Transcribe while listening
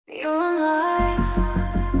Your lights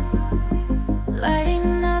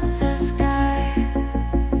lighting up the sky,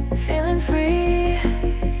 feeling free,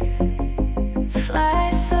 fly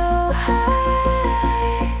so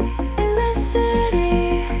high in the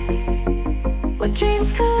city where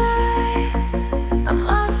dreams collide. I'm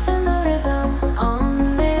lost in the rhythm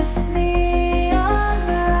on this neon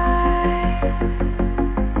ride,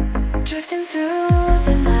 drifting through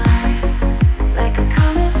the night like a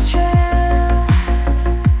comet's trail.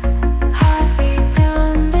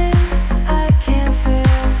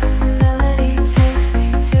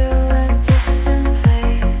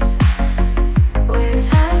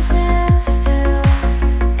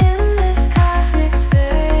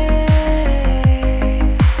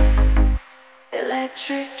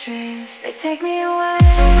 Electric dreams, they take me away.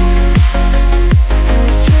 And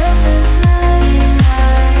it's ChillSynth melody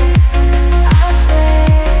night. I'll stay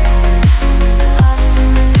lost in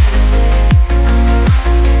the music. I'm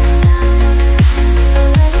lost in the sound. This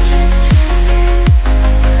electric dreamscape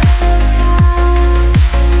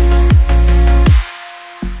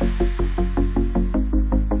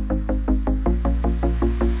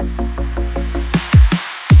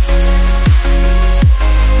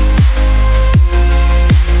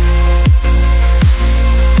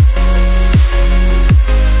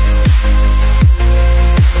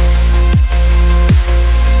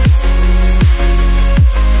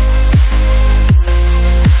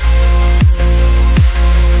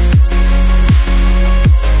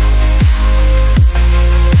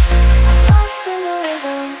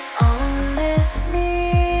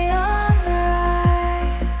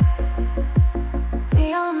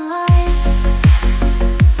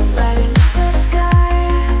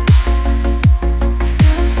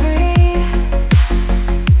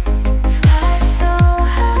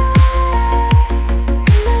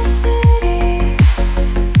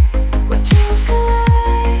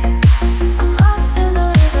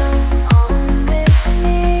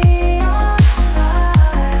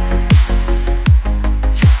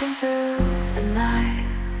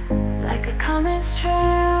like a comet's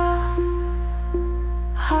trail,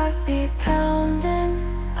 heartbeat pounding,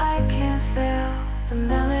 I can't feel. The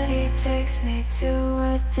melody takes me to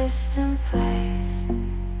a distant place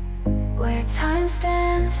where time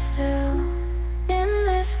stands still in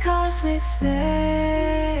this cosmic space.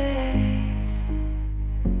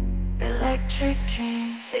 Electric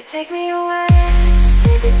dreams, they take me away.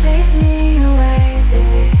 Baby, take me away,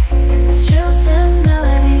 baby. It's ChillSynth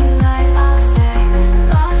melody night. I'll stay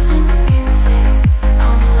lost in the music.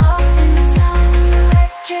 I'm lost in the sound. This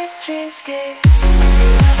electric dreamscape.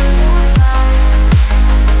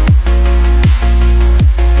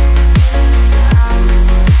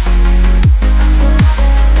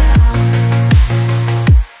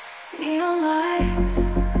 Neon lights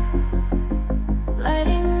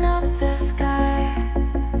lighting up the sky,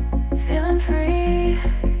 feeling free,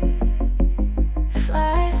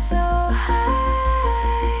 fly so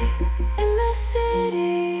high in the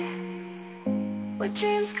city where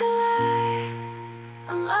dreams collide.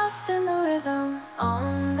 I'm lost in the rhythm on